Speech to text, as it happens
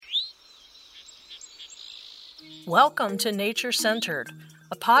Welcome to Nature Centered,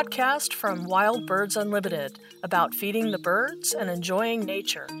 a podcast from Wild Birds Unlimited about feeding the birds and enjoying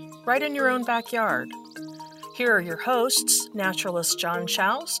nature, right in your own backyard. Here are your hosts, naturalist John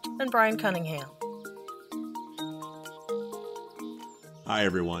Shoust and Brian Cunningham. Hi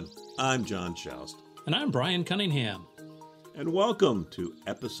everyone, I'm John Shoust. And I'm Brian Cunningham. And welcome to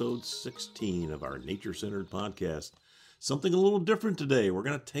episode 16 of our Nature Centered podcast. Something a little different today. We're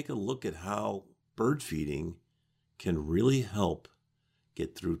going to take a look at how bird feeding can really help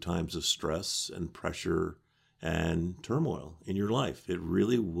get through times of stress and pressure and turmoil in your life. It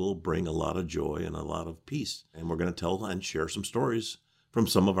really will bring a lot of joy and a lot of peace. And we're going to tell and share some stories from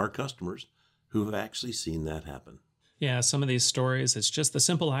some of our customers who have actually seen that happen. Yeah, some of these stories, it's just the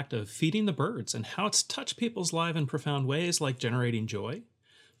simple act of feeding the birds and how it's touched people's lives in profound ways, like generating joy,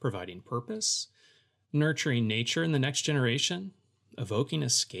 providing purpose, nurturing nature in the next generation, evoking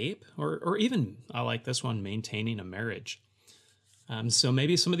escape, or even, I like this one, maintaining a marriage. So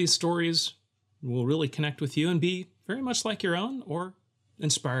maybe some of these stories will really connect with you and be very much like your own or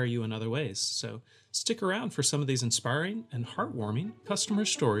inspire you in other ways. So stick around for some of these inspiring and heartwarming customer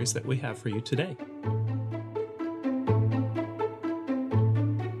stories that we have for you today.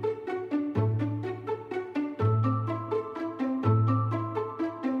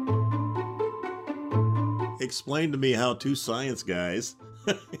 Explain to me how two science guys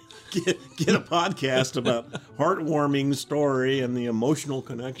get a podcast about heartwarming story and the emotional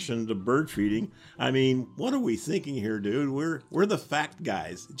connection to bird feeding. I mean, what are we thinking here, dude? We're the fact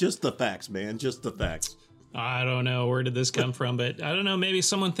guys. Just the facts, man. Just the facts. I don't know, where did this come from, but I don't know, maybe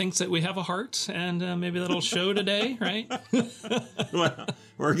someone thinks that we have a heart, and maybe that'll show today, right? Well,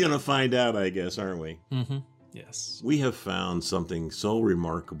 we're going to find out, I guess, aren't we? Mm-hmm. Yes. We have found something so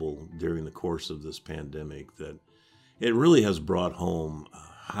remarkable during the course of this pandemic that it really has brought home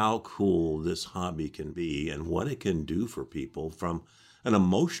how cool this hobby can be and what it can do for people from an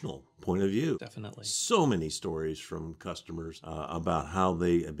emotional point of view. Definitely. So many stories from customers about how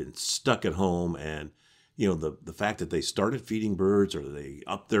they have been stuck at home and, you know, the fact that they started feeding birds or they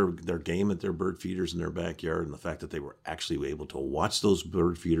upped their game at their bird feeders in their backyard, and the fact that they were actually able to watch those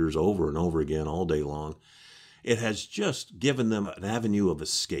bird feeders over and over again all day long. It has just given them an avenue of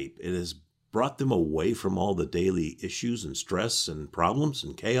escape. It has brought them away from all the daily issues and stress and problems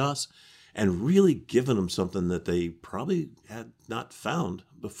and chaos, and really given them something that they probably had not found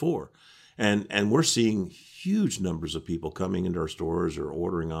before. And we're seeing huge numbers of people coming into our stores or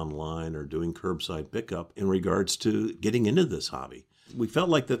ordering online or doing curbside pickup in regards to getting into this hobby. We felt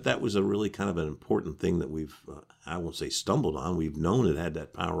like that was a really kind of an important thing that we've, I won't say stumbled on. We've known it had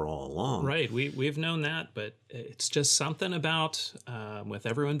that power all along. Right. We've known that, but it's just something about, with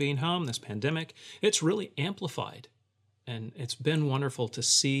everyone being home, this pandemic, it's really amplified. And it's been wonderful to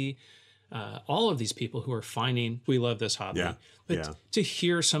see all of these people who are finding, we love this hobby. Yeah. But to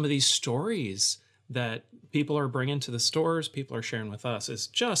hear some of these stories that people are bringing to the stores, people are sharing with us, is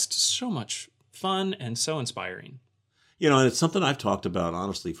just so much fun and so inspiring. You know, and it's something I've talked about,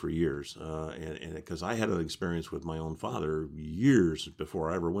 honestly, for years. And because I had an experience with my own father years before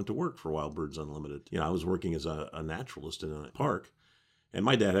I ever went to work for Wild Birds Unlimited. You know, I was working as a naturalist in a park, and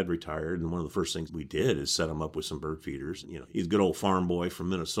my dad had retired. And one of the first things we did is set him up with some bird feeders. You know, he's a good old farm boy from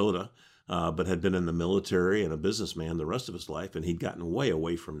Minnesota, but had been in the military and a businessman the rest of his life. And he'd gotten way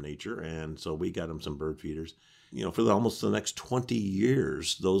away from nature. And so we got him some bird feeders. You know, for almost the next 20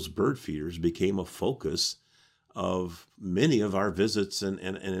 years, those bird feeders became a focus of many of our visits and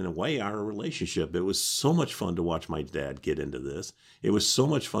in a way our relationship. It was so much fun to watch my dad get into this. It was so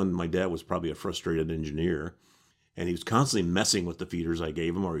much fun. My dad was probably a frustrated engineer, and he was constantly messing with the feeders I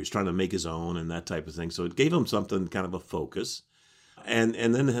gave him, or he was trying to make his own and that type of thing. So it gave him something, kind of a focus. And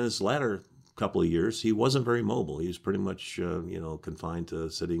then in his latter couple of years, he wasn't very mobile. He was pretty much confined to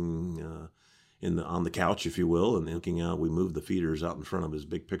sitting on the couch, if you will, and looking out. We moved the feeders out in front of his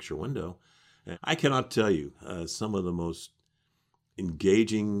big picture window. I cannot tell you some of the most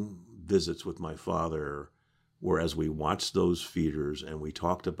engaging visits with my father were as we watched those feeders and we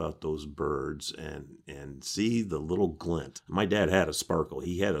talked about those birds and see the little glint. My dad had a sparkle.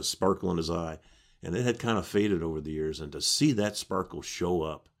 He had a sparkle in his eye, and it had kind of faded over the years. And to see that sparkle show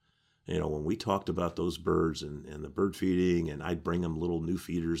up, you know, when we talked about those birds and the bird feeding, and I'd bring them little new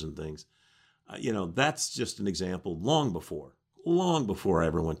feeders and things, that's just an example long before I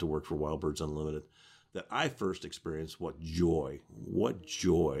ever went to work for Wild Birds Unlimited, that I first experienced what joy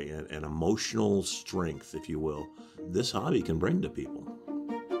and emotional strength, if you will, this hobby can bring to people.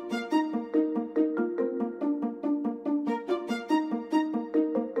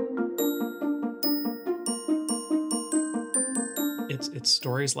 it's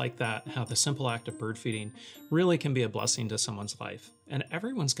stories like that, how the simple act of bird feeding really can be a blessing to someone's life. And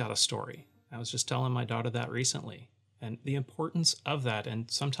everyone's got a story. I was just telling my daughter that recently, and the importance of that. And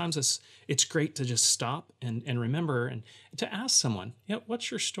sometimes it's great to just stop and remember and to ask someone, what's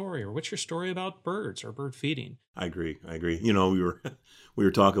your story, or what's your story about birds or bird feeding? I agree. You know, we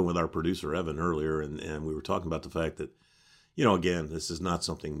were talking with our producer Evan earlier, and we were talking about the fact that, you know, again, this is not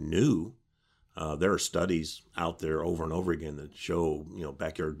something new. There are studies out there over and over again that show, you know,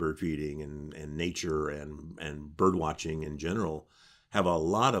 backyard bird feeding and nature and bird watching in general have a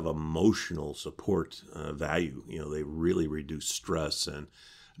lot of emotional support value. You know, they really reduce stress and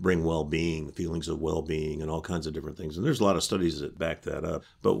bring well-being, feelings of well-being, and all kinds of different things. And there's a lot of studies that back that up.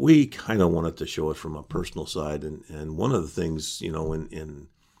 But we kind of wanted to show it from a personal side. And one of the things, you know, in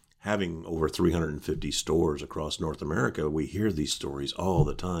having over 350 stores across North America, we hear these stories all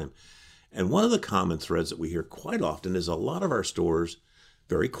the time. And one of the common threads that we hear quite often is a lot of our stores,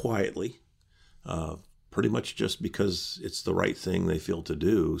 very quietly, pretty much just because it's the right thing they feel to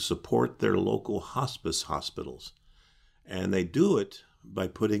do, support their local hospice hospitals. And they do it by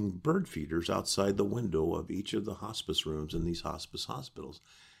putting bird feeders outside the window of each of the hospice rooms in these hospice hospitals.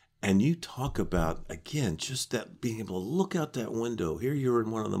 And you talk about, again, just that being able to look out that window. Here you're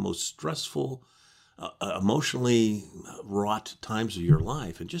in one of the most stressful, emotionally wrought times of your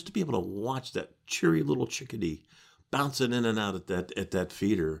life. And just to be able to watch that cheery little chickadee bouncing in and out at that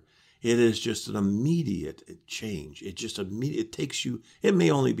feeder, it is just an immediate change. It takes you, it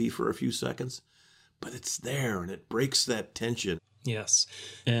may only be for a few seconds, but it's there and it breaks that tension. Yes.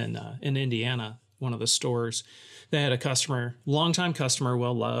 And in Indiana, one of the stores, they had a customer, longtime customer,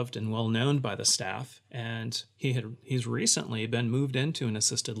 well-loved and well-known by the staff. And he's recently been moved into an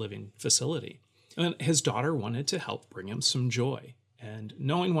assisted living facility. And his daughter wanted to help bring him some joy. And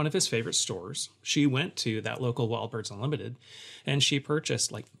knowing one of his favorite stores, she went to that local Wild Birds Unlimited, and she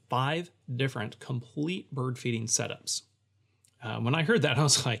purchased like 5 different complete bird feeding setups. When I heard that, I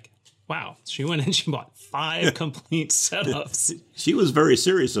was like, wow. She went and she bought 5 complete setups. She was very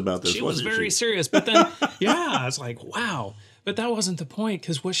serious about this, She was very serious. But then, I was like, wow. But that wasn't the point,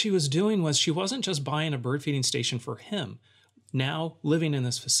 because what she was doing was she wasn't just buying a bird feeding station for him. Now, living in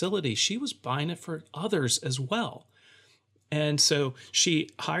this facility, she was buying it for others as well. And so she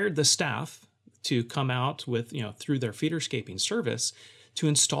hired the staff to come out with, through their feederscaping service to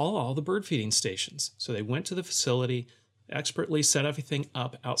install all the bird feeding stations. So they went to the facility, expertly set everything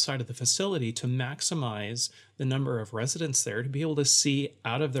up outside of the facility to maximize the number of residents there to be able to see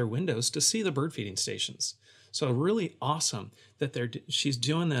out of their windows to see the bird feeding stations. So really awesome that she's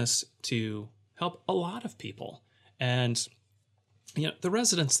doing this to help a lot of people. And the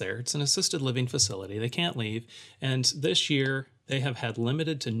residents there, it's an assisted living facility. They can't leave. And this year, they have had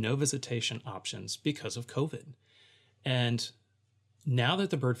limited to no visitation options because of COVID. And now that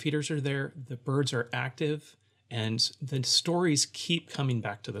the bird feeders are there, the birds are active, and the stories keep coming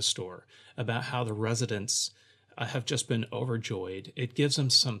back to the store about how the residents have just been overjoyed. It gives them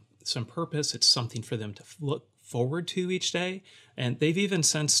some purpose. It's something for them to look forward to each day. And they've even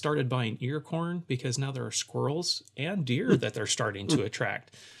since started buying ear corn, because now there are squirrels and deer that they're starting to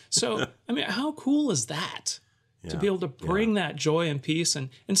attract. So, I mean, how cool is that? To be able to bring that joy and peace and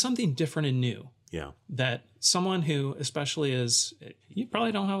something different and new. Yeah. That someone who especially you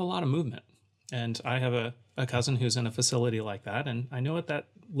probably don't have a lot of movement. And I have a cousin who's in a facility like that, and I know what that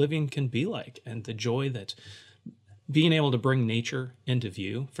living can be like, and the joy that being able to bring nature into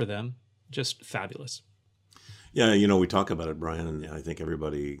view for them, just fabulous. Yeah, we talk about it, Brian, and I think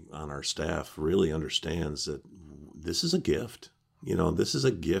everybody on our staff really understands that this is a gift. This is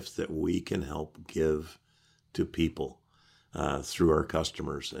a gift that we can help give to people through our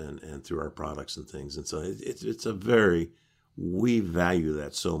customers and through our products and things. And so we value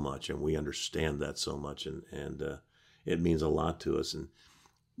that so much, and we understand that so much, and it means a lot to us. And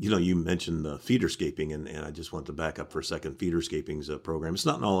you mentioned the feederscaping, and I just want to back up for a second. Feederscaping's a program. It's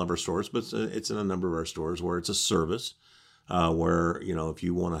not in all of our stores, but it's in a number of our stores where it's a service where, if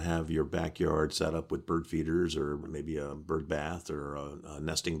you want to have your backyard set up with bird feeders or maybe a bird bath or a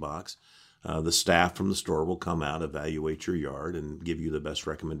nesting box, the staff from the store will come out, evaluate your yard, and give you the best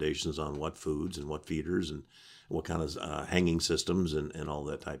recommendations on what foods and what feeders and what kind of hanging systems and all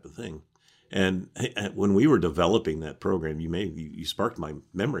that type of thing. And when we were developing that program, you sparked my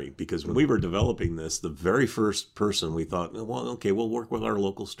memory, because when we were developing this, the very first person we thought, well, okay, we'll work with our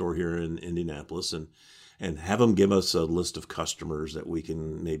local store here in Indianapolis and have them give us a list of customers that we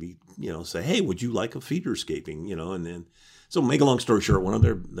can maybe, say, hey, would you like a feederscaping, and then, so make a long story short, one of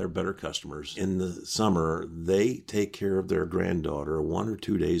their better customers in the summer, they take care of their granddaughter 1 or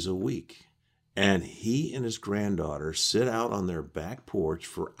 2 days a week. And he and his granddaughter sit out on their back porch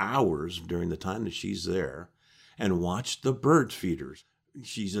for hours during the time that she's there and watch the bird feeders.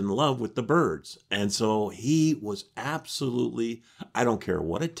 She's in love with the birds. And so he was absolutely, I don't care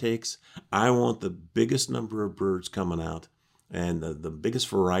what it takes. I want the biggest number of birds coming out and the biggest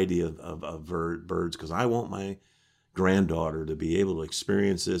variety of birds, because I want my granddaughter to be able to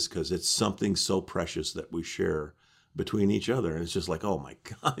experience this, because it's something so precious that we share between each other. And it's just like, oh my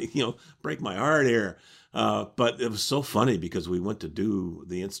God, break my heart here. But it was so funny because we went to do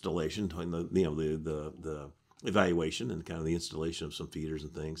the installation, the evaluation and kind of the installation of some feeders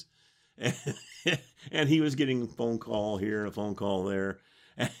and things. And he was getting a phone call here and a phone call there.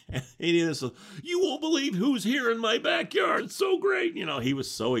 And he was, you won't believe who's here in my backyard. It's so great. He was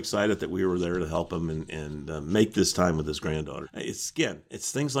so excited that we were there to help him and make this time with his granddaughter. It's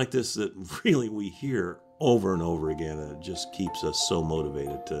things like this that really we hear over and over again. And it just keeps us so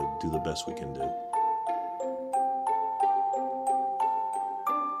motivated to do the best we can do.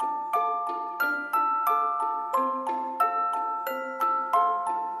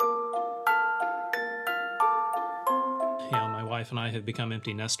 My wife and I have become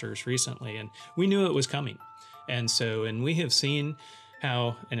empty nesters recently, and we knew it was coming. And we have seen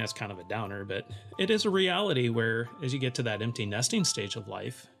how, and that's kind of a downer, but it is a reality where as you get to that empty nesting stage of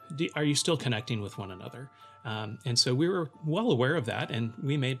life, are you still connecting with one another? And so we were well aware of that, and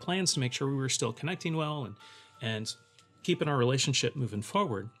we made plans to make sure we were still connecting well and keeping our relationship moving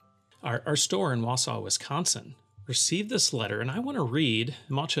forward. Our store in Wausau, Wisconsin, received this letter, and I want to read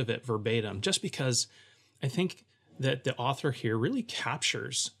much of it verbatim, just because I think that the author here really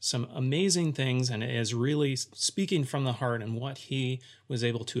captures some amazing things and is really speaking from the heart and what he was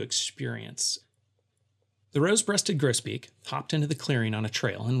able to experience. The rose-breasted grosbeak hopped into the clearing on a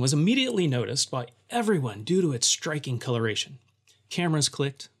trail and was immediately noticed by everyone due to its striking coloration. Cameras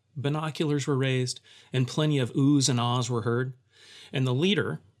clicked, binoculars were raised, and plenty of oohs and ahs were heard. And the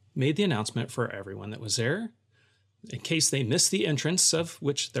leader made the announcement for everyone that was there, in case they missed the entrance, of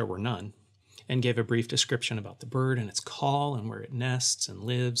which there were none, and gave a brief description about the bird and its call and where it nests and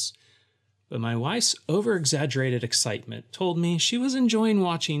lives. But my wife's over-exaggerated excitement told me she was enjoying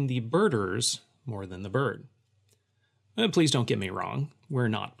watching the birders more than the bird. Please don't get me wrong, we're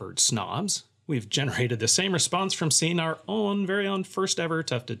not bird snobs. We've generated the same response from seeing our very own first ever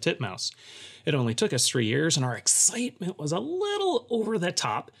tufted titmouse. It only took us 3 years, and our excitement was a little over the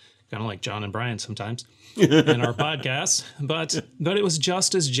top, kind of like John and Brian sometimes, in our podcasts, but it was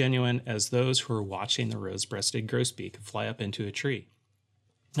just as genuine as those who were watching the rose-breasted grosbeak fly up into a tree.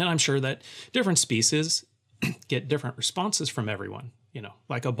 And I'm sure that different species get different responses from everyone.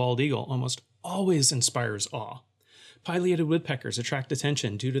 Like a bald eagle almost always inspires awe. Pileated woodpeckers attract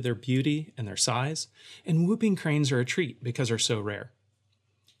attention due to their beauty and their size, and whooping cranes are a treat because they're so rare.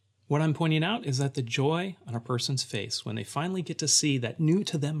 What I'm pointing out is that the joy on a person's face when they finally get to see that new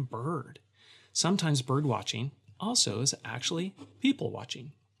to them bird. Sometimes bird watching also is actually people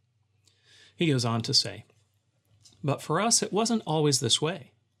watching. He goes on to say, but for us, it wasn't always this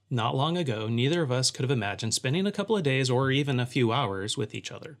way. Not long ago, neither of us could have imagined spending a couple of days or even a few hours with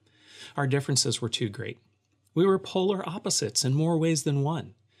each other. Our differences were too great. We were polar opposites in more ways than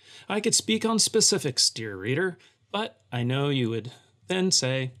one. I could speak on specifics, dear reader, but I know you would then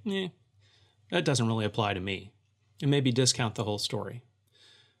say, that doesn't really apply to me, and maybe discount the whole story.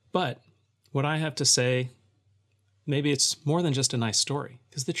 But what I have to say, maybe it's more than just a nice story,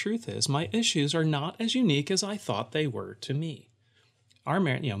 because the truth is my issues are not as unique as I thought they were to me. Our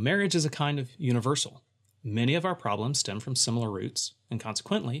marriage is a kind of universal. Many of our problems stem from similar roots, and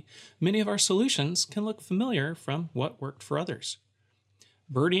consequently, many of our solutions can look familiar from what worked for others.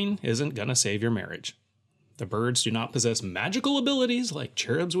 Birding isn't going to save your marriage. The birds do not possess magical abilities like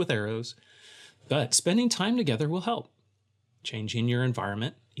cherubs with arrows, but spending time together will help. Changing your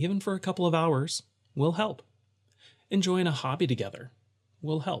environment, even for a couple of hours, will help. Enjoying a hobby together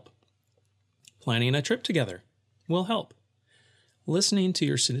will help. Planning a trip together will help. Listening to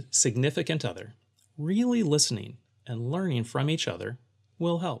your significant other, really listening and learning from each other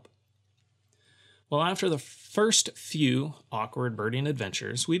will help. Well, after the first few awkward birding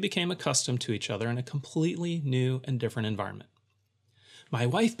adventures, we became accustomed to each other in a completely new and different environment. My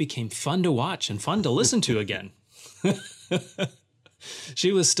wife became fun to watch and fun to listen to again.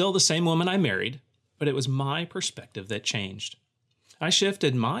 She was still the same woman I married, but it was my perspective that changed. I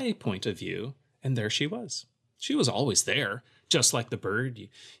shifted my point of view, and there she was. She was always there, just like the bird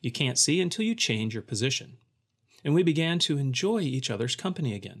you can't see until you change your position. And we began to enjoy each other's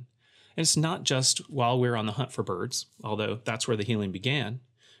company again. And it's not just while we're on the hunt for birds, although that's where the healing began.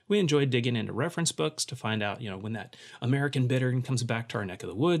 We enjoy digging into reference books to find out, when that American bittern comes back to our neck of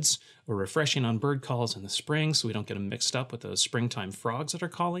the woods, or refreshing on bird calls in the spring so we don't get them mixed up with those springtime frogs that are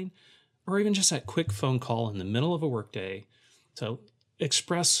calling, or even just that quick phone call in the middle of a workday to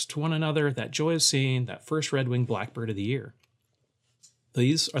express to one another that joy of seeing that first red-winged blackbird of the year.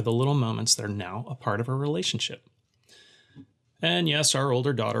 These are the little moments that are now a part of our relationship. And yes, our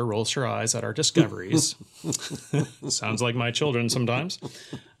older daughter rolls her eyes at our discoveries. Sounds like my children sometimes.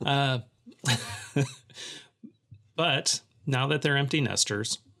 But now that they're empty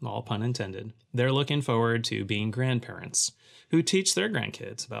nesters, all pun intended, they're looking forward to being grandparents who teach their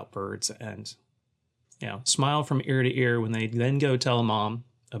grandkids about birds and, smile from ear to ear when they then go tell mom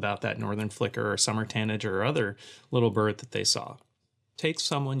about that northern flicker or summer tanager or other little bird that they saw. Take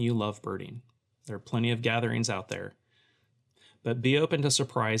someone you love birding. There are plenty of gatherings out there. But be open to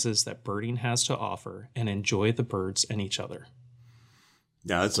surprises that birding has to offer and enjoy the birds and each other.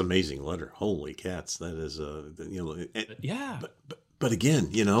 Yeah, that's an amazing letter. Holy cats. That is, yeah. But again,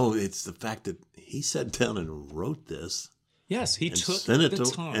 it's the fact that he sat down and wrote this. Yes, he took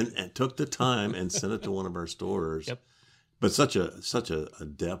the time. And took the time and sent it to one of our stores. Yep. But such a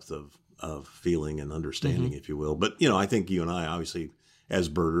depth of feeling and understanding, if you will. But, I think you and I, obviously, as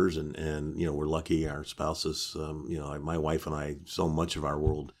birders, and we're lucky, our spouses, my wife and I, so much of our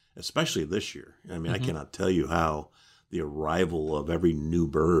world, especially this year. I mean, I cannot tell you how the arrival of every new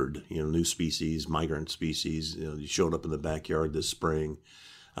bird, new species, migrant species, showed up in the backyard this spring.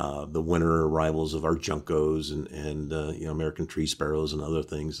 The winter arrivals of our juncos and American tree sparrows and other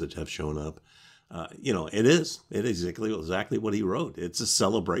things that have shown up. It is exactly what he wrote. It's a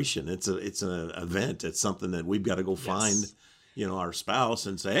celebration. It's an event. It's something that we've got to go find, our spouse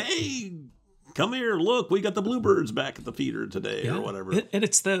and say, hey, come here, look, we got the bluebirds back at the feeder today, or whatever. And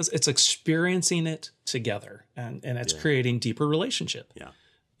it's experiencing it together, and it's creating deeper relationship. Yeah.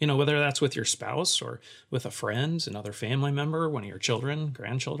 Whether that's with your spouse or with a friend, another family member, one of your children,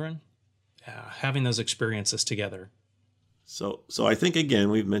 grandchildren, having those experiences together. So I think, again,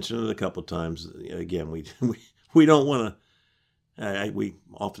 we've mentioned it a couple of times. Again, we don't want to. We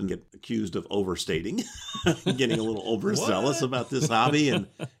often get accused of overstating, getting a little overzealous about this hobby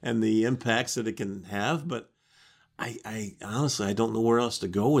and the impacts that it can have. But I honestly, I don't know where else to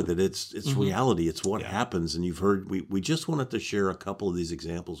go with it. It's reality. It's what happens. And you've heard, we just wanted to share a couple of these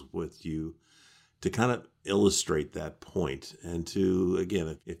examples with you to kind of illustrate that point. And to,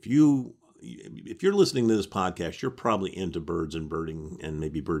 again, if you're listening to this podcast, you're probably into birds and birding and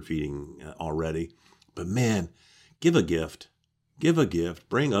maybe bird feeding already. But man, give a gift. Give a gift.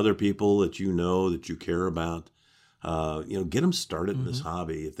 Bring other people that that you care about. Get them started in this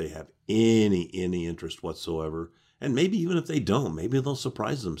hobby if they have any interest whatsoever. And maybe even if they don't, maybe they'll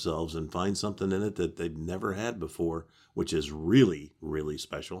surprise themselves and find something in it that they've never had before, which is really, really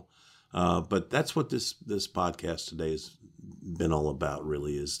special. But that's what this podcast today has been all about,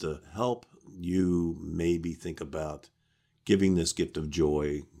 really, is to help you maybe think about giving this gift of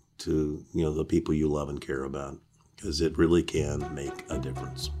joy to, the people you love and care about, because it really can make a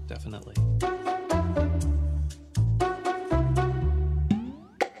difference. Definitely.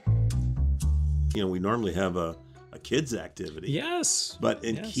 We normally have a kids activity. Yes. But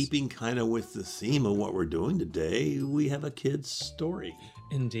in keeping kind of with the theme of what we're doing today, we have a kid's story.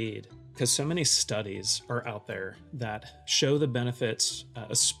 Indeed. Because so many studies are out there that show the benefits,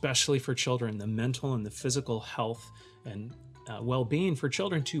 especially for children, the mental and the physical health and well-being for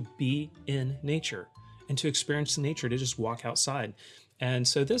children to be in nature and to experience nature, to just walk outside. And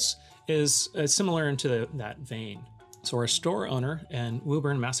so this is similar into that vein. So our store owner in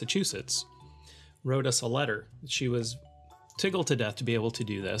Woburn, Massachusetts, wrote us a letter. She was tickled to death to be able to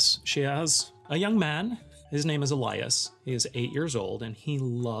do this. She has a young man. His name is Elias. He is 8 years old, and he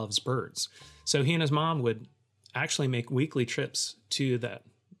loves birds. So he and his mom would actually make weekly trips to that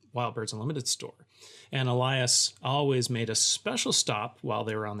Wild Birds Unlimited store. And Elias always made a special stop while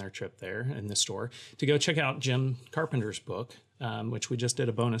they were on their trip there in the store to go check out Jim Carpenter's book, which we just did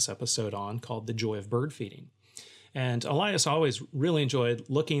a bonus episode on, called The Joy of Bird Feeding. And Elias always really enjoyed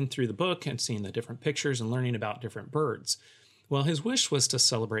looking through the book and seeing the different pictures and learning about different birds. Well, his wish was to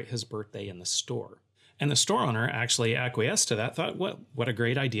celebrate his birthday in the store. And the store owner actually acquiesced to that, thought, what a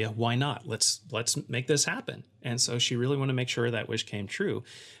great idea. Why not? Let's make this happen. And so she really wanted to make sure that wish came true.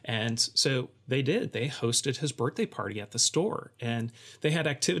 And so they did. They hosted his birthday party at the store. And they had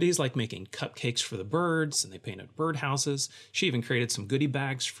activities like making cupcakes for the birds, and they painted birdhouses. She even created some goodie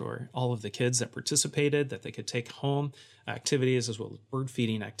bags for all of the kids that participated that they could take home, activities as well as bird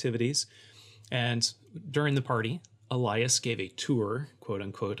feeding activities. And during the party, Elias gave a tour, quote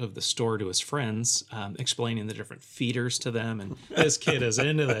unquote, of the store to his friends, explaining the different feeders to them. And this kid is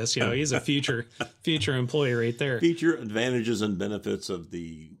into this. He's a future employee right there. Feature advantages and benefits of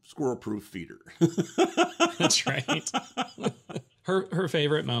the squirrel-proof feeder. That's right. Her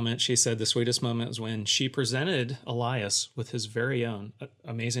favorite moment, she said the sweetest moment was when she presented Elias with his very own,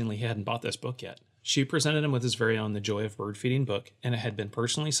 amazingly, he hadn't bought this book yet. She presented him with his very own The Joy of Bird Feeding book, and it had been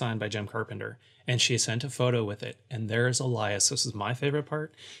personally signed by Jim Carpenter, and she sent a photo with it. And there's Elias. This is my favorite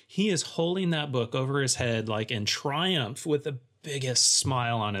part. He is holding that book over his head like in triumph with the biggest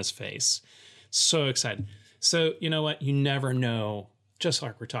smile on his face. So excited. So you know what? You never know, just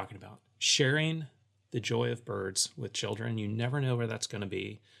like we're talking about, sharing the joy of birds with children. You never know where that's going to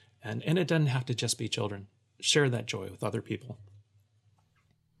be. And it doesn't have to just be children. Share that joy with other people.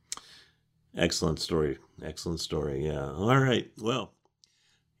 Excellent story. Excellent story. Yeah. All right. Well,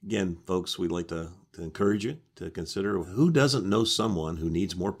 again, folks, we'd like to encourage you to consider who doesn't know someone who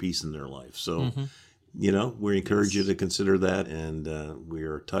needs more peace in their life. So, we encourage you to consider that. And we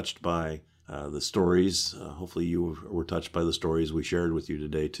are touched by the stories. Hopefully you were touched by the stories we shared with you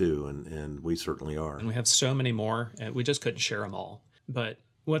today, too. And we certainly are. And we have so many more. We just couldn't share them all. But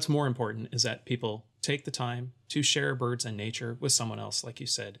what's more important is that people take the time to share birds and nature with someone else, like you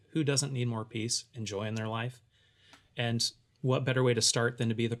said, who doesn't need more peace and joy in their life. And what better way to start than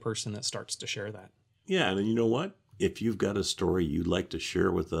to be the person that starts to share that? Yeah, and you know what? If you've got a story you'd like to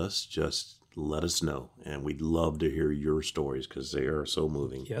share with us, just let us know. And we'd love to hear your stories because they are so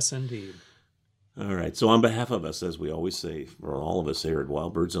moving. Yes, indeed. All right. So on behalf of us, as we always say, or all of us here at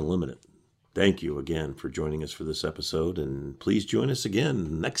Wild Birds Unlimited, thank you again for joining us for this episode, and please join us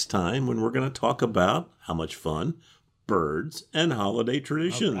again next time when we're going to talk about how much fun, birds, and holiday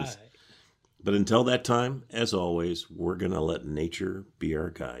traditions. All right. But until that time, as always, we're going to let nature be our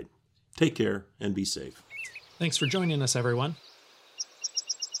guide. Take care and be safe. Thanks for joining us, everyone.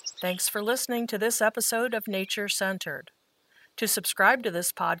 Thanks for listening to this episode of Nature Centered. To subscribe to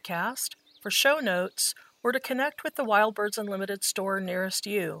this podcast, for show notes, or to connect with the Wild Birds Unlimited store nearest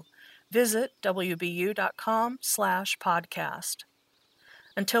you, visit wbu.com/podcast.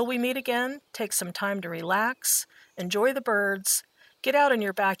 Until we meet again, take some time to relax, enjoy the birds, get out in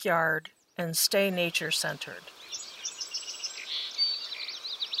your backyard, and stay nature-centered.